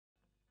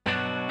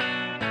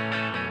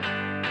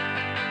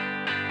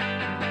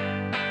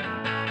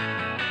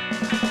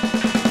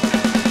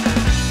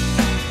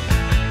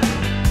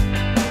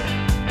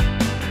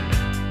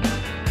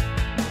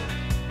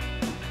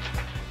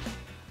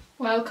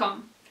Welcome!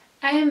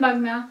 I am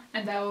Bogna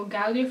and I will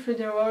guide you through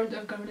the world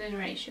of golden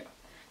ratio.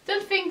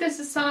 Don't think this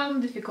is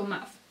some difficult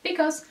math,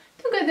 because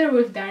together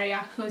with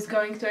Daria, who is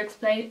going to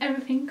explain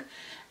everything,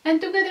 and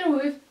together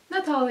with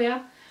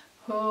Natalia,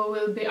 who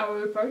will be our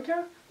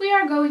reporter, we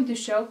are going to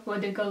show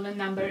what the golden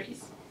number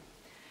is.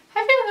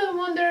 Have you ever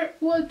wondered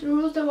what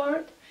rules the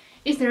world?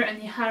 Is there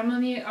any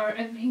harmony or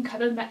everything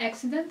happened by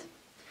accident?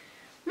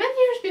 Many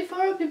years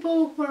before,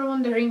 people were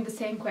wondering the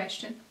same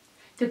question.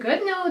 To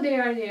get know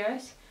their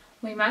ideas,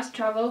 we must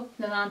travel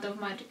the land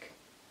of magic.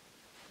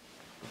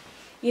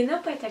 You know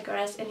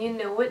Pythagoras and you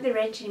know what the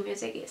range in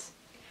music is.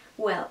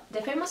 Well,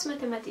 the famous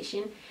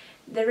mathematician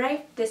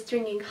derived the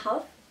stringing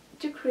half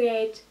to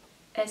create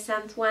a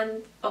sound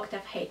 1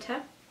 octave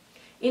higher.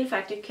 In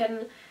fact, you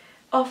can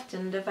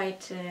often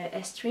divide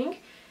a string,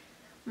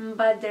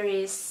 but there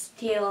is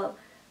still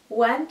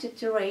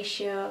 1:2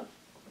 ratio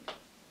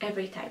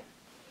every time.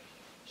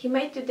 He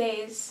made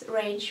today's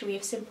range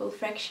with simple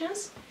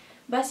fractions.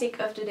 Basic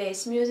of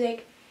today's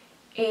music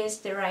is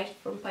derived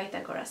from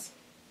Pythagoras.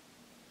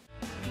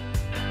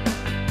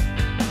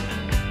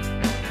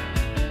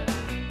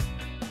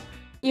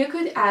 You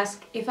could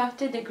ask if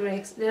after the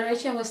Greeks the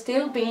ratio was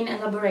still being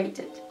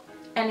elaborated.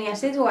 And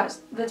yes, it was,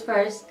 but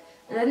first,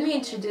 let me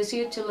introduce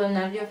you to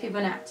Leonardo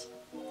Fibonacci.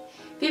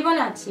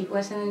 Fibonacci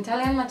was an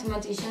Italian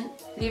mathematician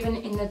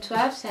living in the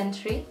 12th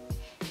century,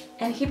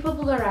 and he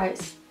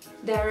popularized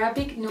the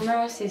Arabic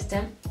numeral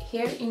system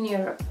here in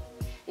Europe.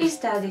 He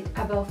studied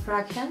about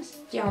fractions,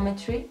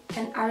 geometry,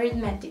 and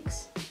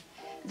arithmetics.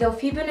 Though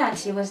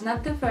Fibonacci was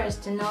not the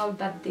first to know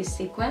about this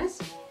sequence,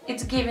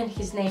 it's given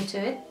his name to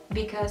it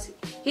because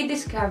he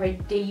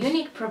discovered the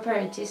unique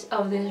properties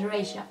of this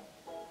ratio.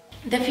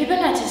 The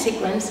Fibonacci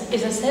sequence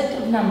is a set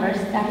of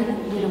numbers started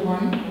with a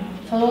 1,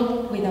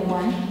 followed with a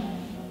 1,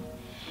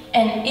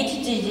 and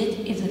each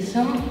digit is the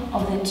sum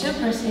of the two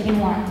preceding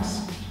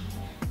ones.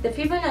 The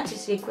Fibonacci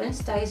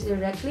sequence ties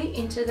directly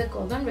into the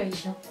golden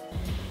ratio,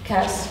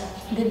 because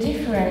the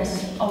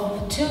difference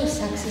of two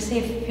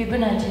successive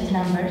Fibonacci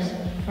numbers,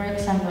 for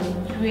example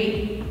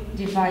 3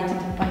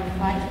 divided by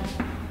 5,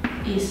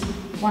 is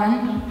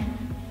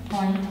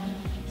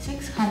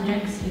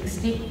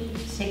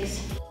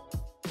 1.666.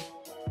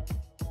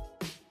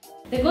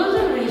 The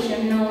golden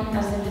ratio, known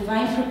as the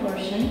divine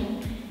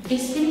proportion,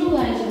 is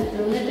symbolized with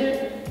the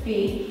letter P,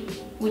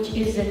 which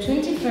is the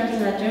 21st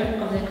letter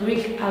of the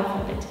Greek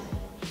alphabet.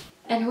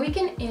 And we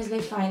can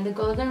easily find the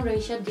golden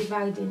ratio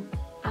dividing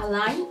a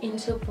line in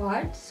two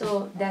parts,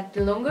 so that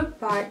the longer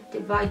part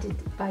divided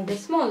by the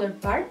smaller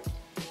part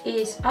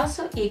is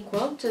also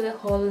equal to the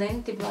whole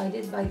length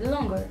divided by the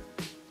longer.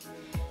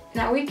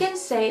 Now we can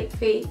say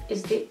phi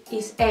is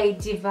A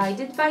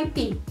divided by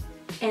B,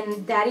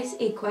 and that is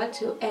equal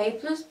to A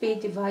plus B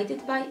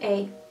divided by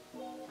A.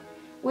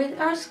 With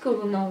our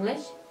school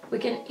knowledge, we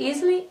can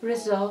easily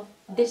resolve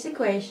this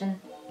equation.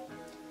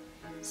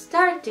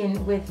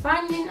 Starting with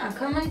finding a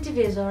common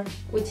divisor,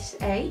 which is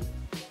A,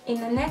 in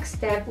the next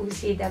step we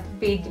see that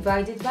B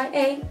divided by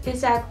A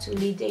is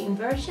actually the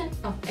inversion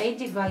of A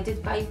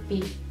divided by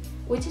B,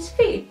 which is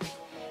phi.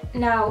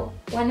 Now,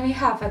 when we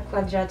have a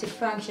quadratic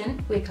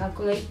function, we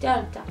calculate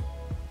delta.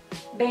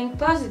 Being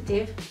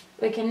positive,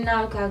 we can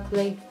now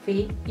calculate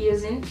phi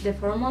using the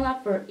formula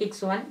for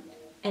x1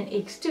 and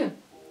x2.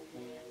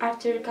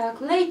 After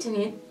calculating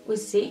it, we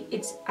see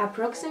it's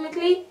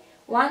approximately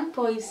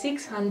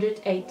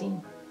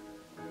 1.618.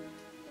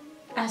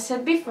 As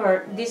said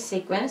before, this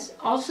sequence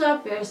also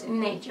appears in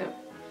nature.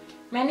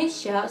 Many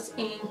shells,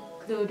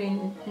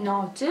 including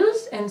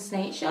nautilus and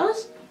snail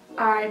shells,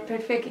 are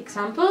perfect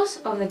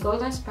examples of the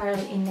golden spiral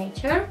in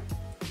nature.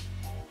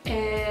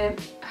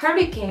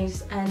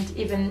 Hurricanes and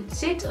even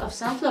seeds of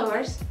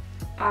sunflowers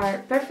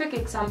are perfect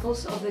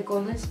examples of the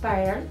golden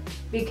spiral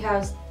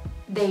because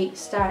they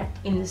start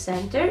in the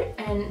center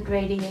and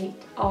radiate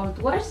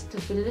outwards to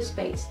fill the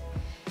space.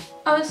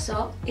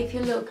 Also, if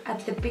you look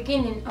at the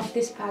beginning of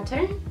this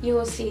pattern, you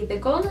will see the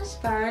golden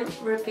spiral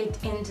repeat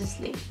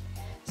endlessly.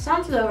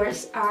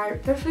 Sunflowers are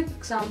perfect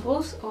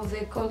examples of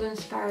the golden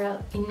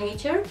spiral in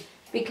nature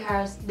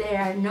because there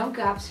are no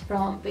gaps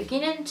from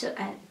beginning to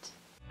end.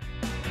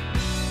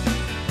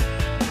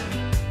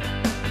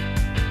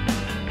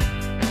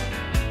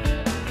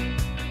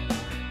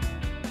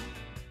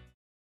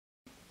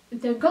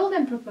 The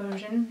golden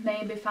proportion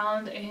may be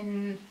found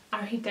in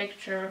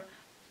architecture,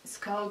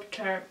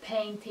 sculpture,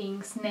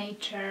 paintings,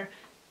 nature,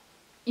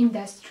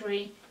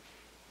 industry,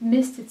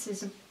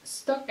 mysticism,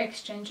 stock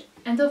exchange,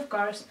 and of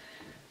course,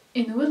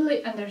 in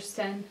widely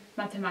understand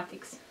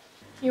mathematics.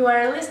 You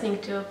are listening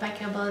to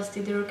Pachelbel's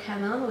Diderot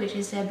canon, which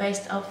is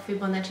based off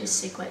Fibonacci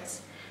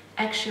sequence.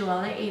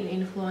 Actually, it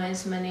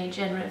influenced many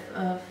genres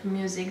of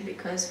music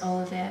because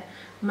all the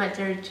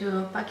matter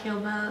to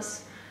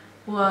Pachelbel's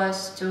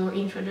was to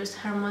introduce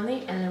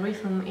harmony and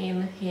rhythm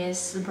in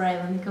his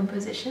brilliant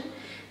composition.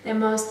 The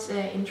most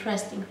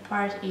interesting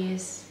part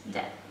is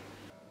that.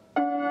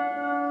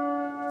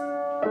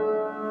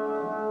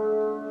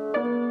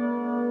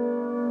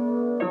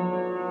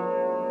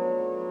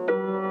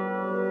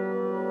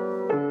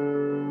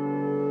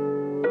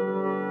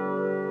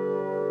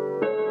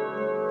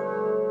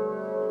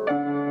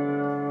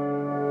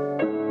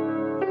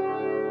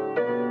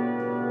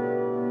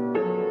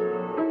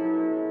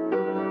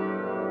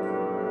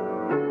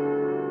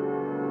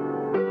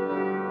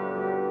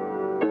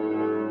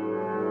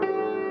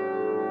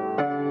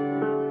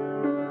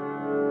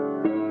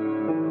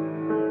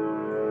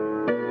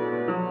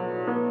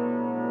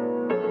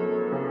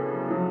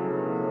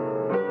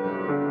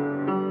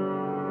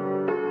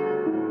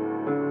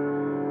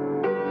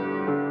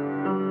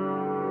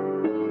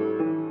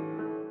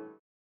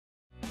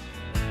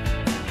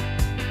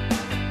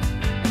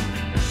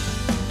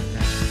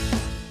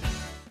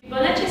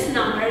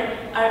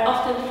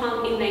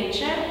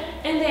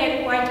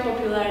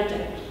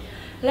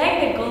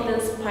 like the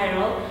golden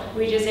spiral,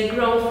 which is a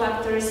growth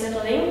factor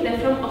settling the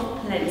form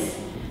of plants.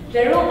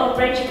 The rule of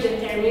branching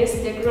determines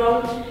the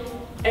growth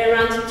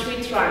around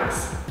 3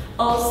 trunks.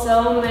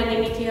 Also,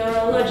 many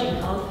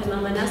meteorological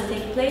phenomena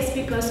take place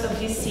because of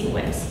this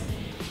sequence.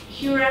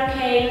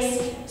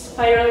 Hurricanes,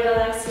 spiral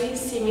galaxies,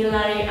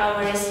 similarly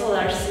our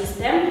solar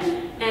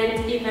system,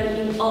 and even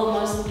in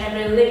almost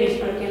every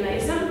living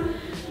organism,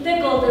 the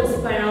golden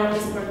spiral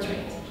is portrayed.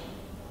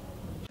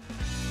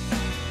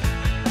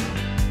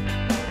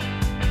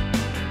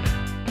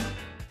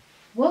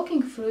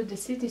 Walking through the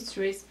city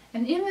streets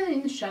and even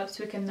in the shops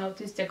we can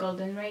notice the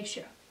golden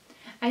ratio.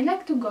 I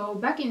like to go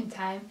back in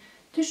time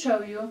to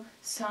show you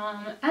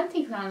some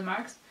antique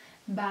landmarks,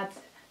 but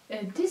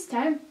this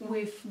time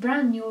with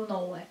brand new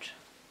knowledge.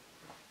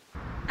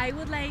 I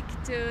would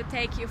like to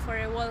take you for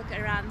a walk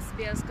around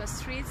Bielsko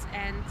streets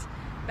and,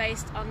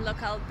 based on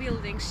local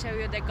buildings, show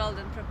you the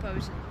golden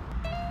proportion.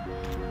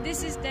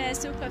 This is the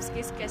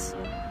Sułkowski's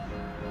Castle.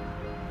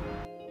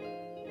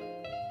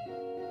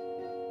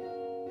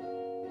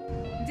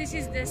 This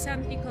is the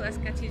St. Nicholas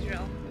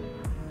Cathedral.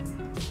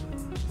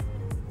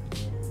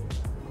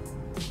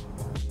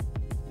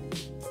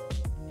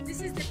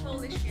 This is the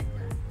Polish Theatre.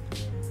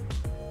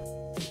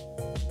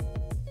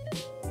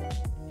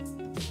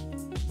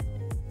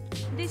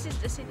 This is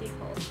the City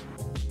Hall.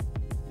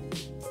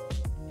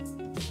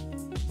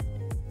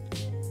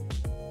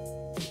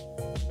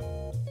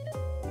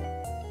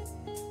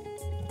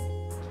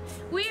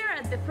 We are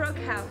at the Frog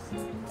House.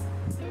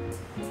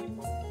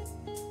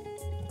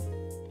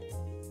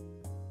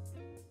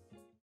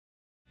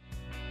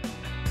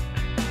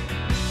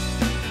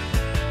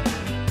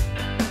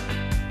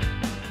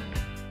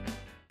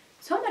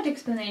 So much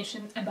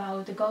explanation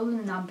about the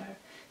golden number,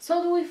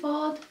 so we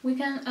thought we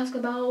can ask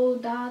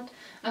about that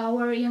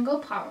our younger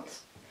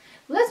pals.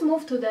 Let's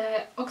move to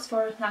the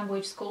Oxford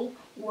Language School,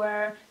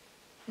 where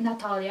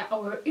Natalia,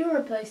 our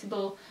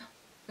irreplaceable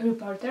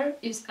reporter,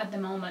 is at the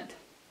moment.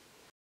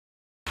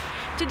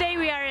 Today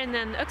we are in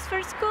an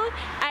Oxford school.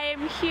 I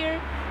am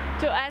here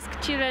to ask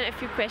children a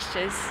few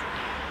questions.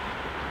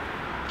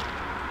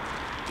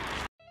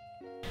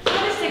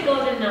 What is the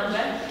golden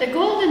number? The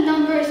golden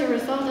number is a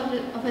result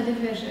of a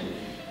division.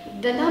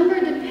 The number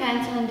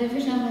depends on the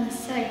division of a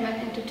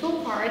segment into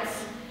 2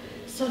 parts,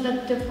 so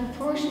that the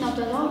proportion of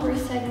the longer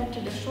segment to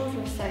the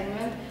shorter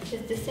segment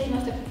is the same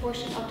as the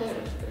proportion of the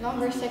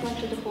longer segment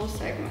to the whole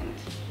segment.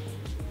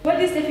 What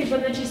is the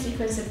Fibonacci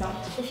sequence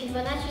about? The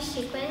Fibonacci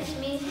sequence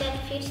means that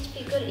first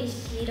figure is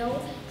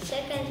 0,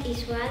 second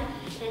is 1,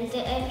 and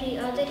every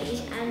other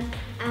is an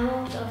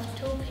amount of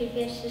 2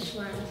 previous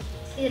ones.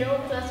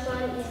 0 plus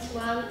 1 is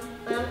 1,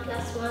 1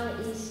 plus 1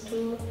 is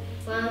 2,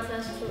 1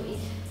 plus 2 is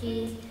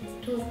 3,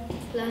 2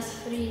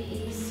 plus 3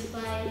 is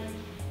 5,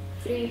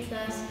 3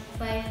 plus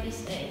 5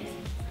 is 8.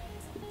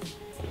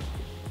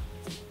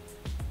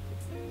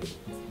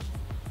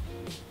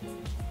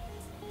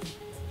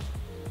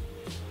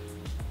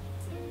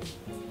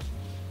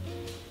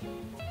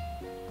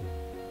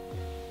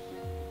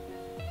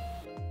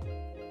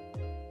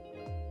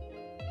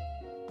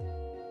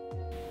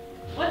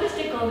 What is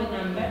the golden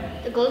number?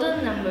 The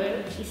golden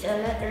number is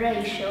a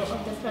ratio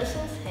of the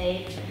person's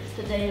height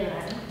to their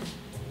rank.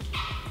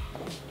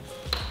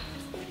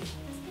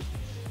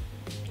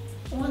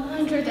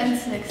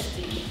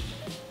 160.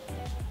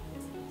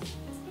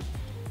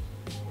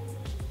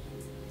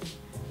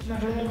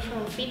 Measuring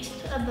from feet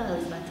to a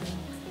belly button.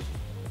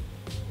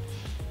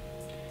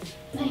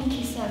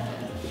 97.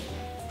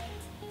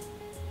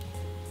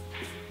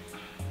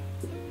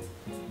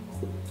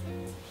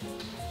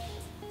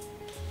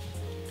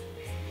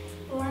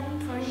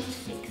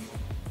 1.6.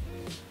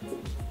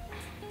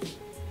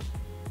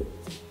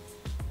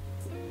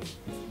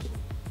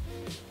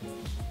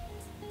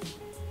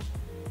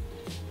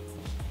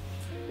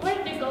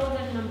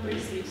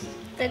 used?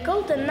 The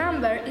golden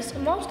number is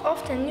most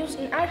often used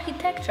in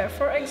architecture,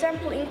 for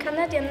example in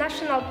Canadian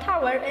National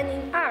Tower, and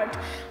in art,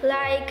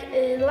 like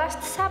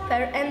Last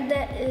Supper and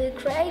the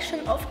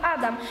creation of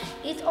Adam.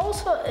 It's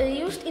also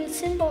used in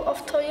symbol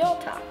of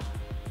Toyota.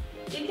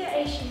 Did the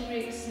ancient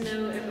Greeks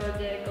know about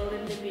the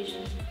golden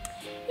division?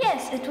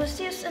 Yes, it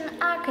was used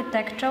in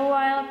architecture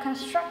while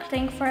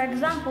constructing, for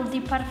example,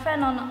 the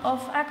Parthenon of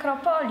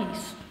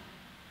Acropolis.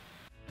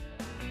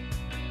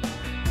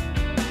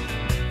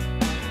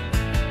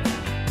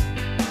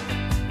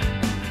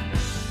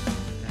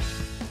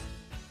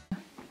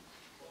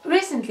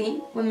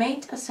 Recently, we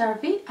made a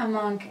survey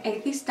among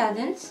 80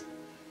 students.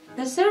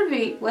 The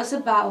survey was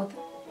about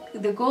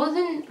the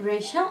golden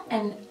ratio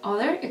and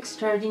other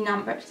extraordinary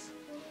numbers.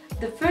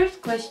 The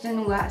first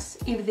question was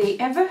if they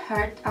ever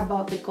heard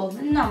about the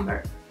golden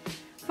number.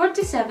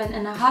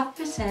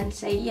 47.5%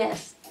 say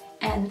yes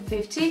and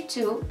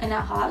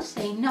 52.5%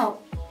 say no.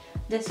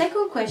 The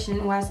second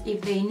question was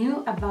if they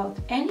knew about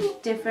any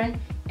different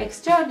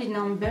extraordinary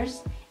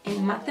numbers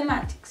in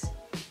mathematics.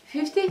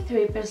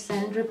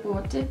 53%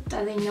 reported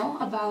that they know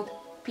about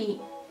pi.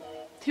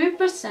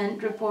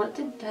 3%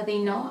 reported that they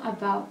know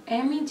about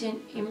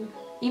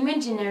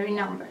imaginary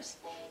numbers.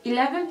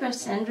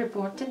 11%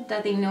 reported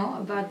that they know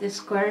about the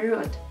square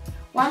root.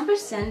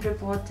 1%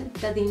 reported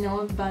that they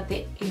know about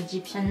the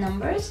Egyptian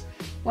numbers.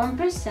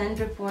 1%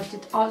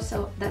 reported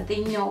also that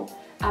they know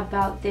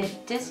about the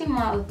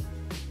decimal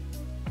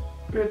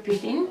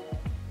repeating.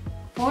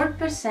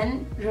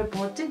 4%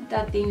 reported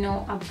that they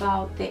know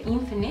about the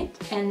infinite,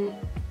 and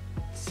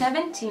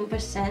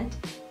 17%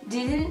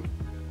 didn't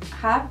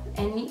have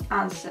any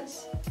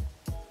answers.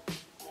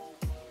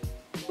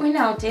 We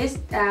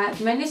noticed that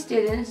many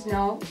students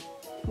know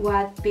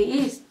what pi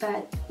is,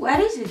 but what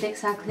is it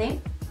exactly?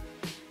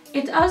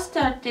 It all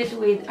started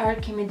with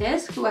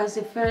Archimedes, who was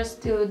the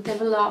first to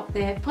develop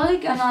the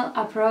polygonal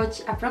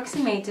approach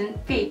approximating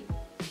pi.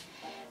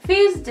 Phi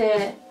is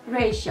the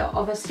ratio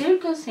of a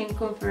circle's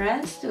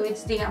circumference to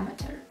its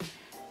diameter,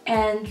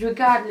 and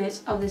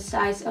regardless of the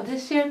size of the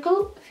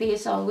circle, phi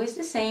is always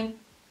the same.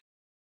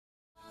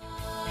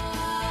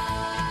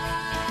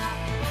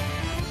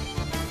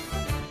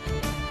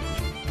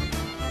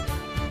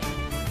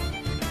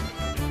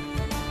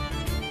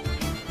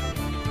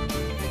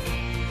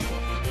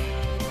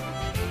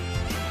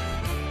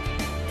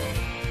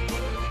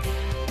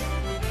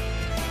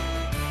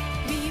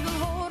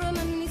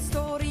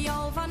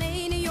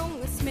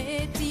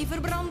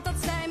 Verbrand dat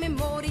zijn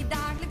memorie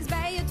dagelijks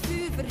bij het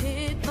vuur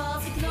verhit.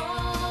 Was ik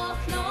nog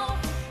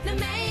de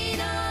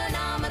mijne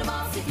naam, maar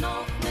was ik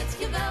nog met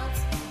geweld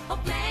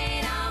op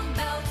mijn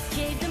aanbelt.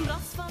 Geef de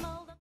bras van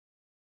al dat.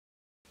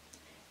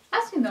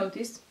 As you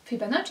noticed,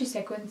 Fibonacci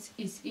sequence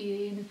is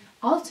in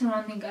all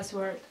surrounding us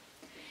world.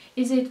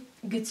 Is it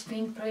good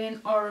spring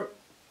praying or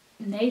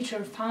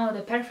nature found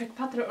a perfect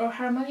pattern or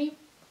harmony?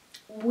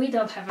 We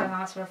don't have an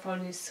answer for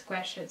these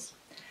questions,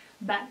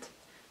 but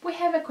we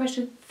have a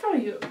question for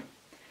you.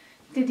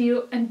 Did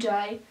you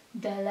enjoy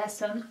the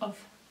lesson of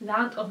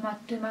Land of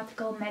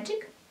Mathematical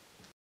Magic?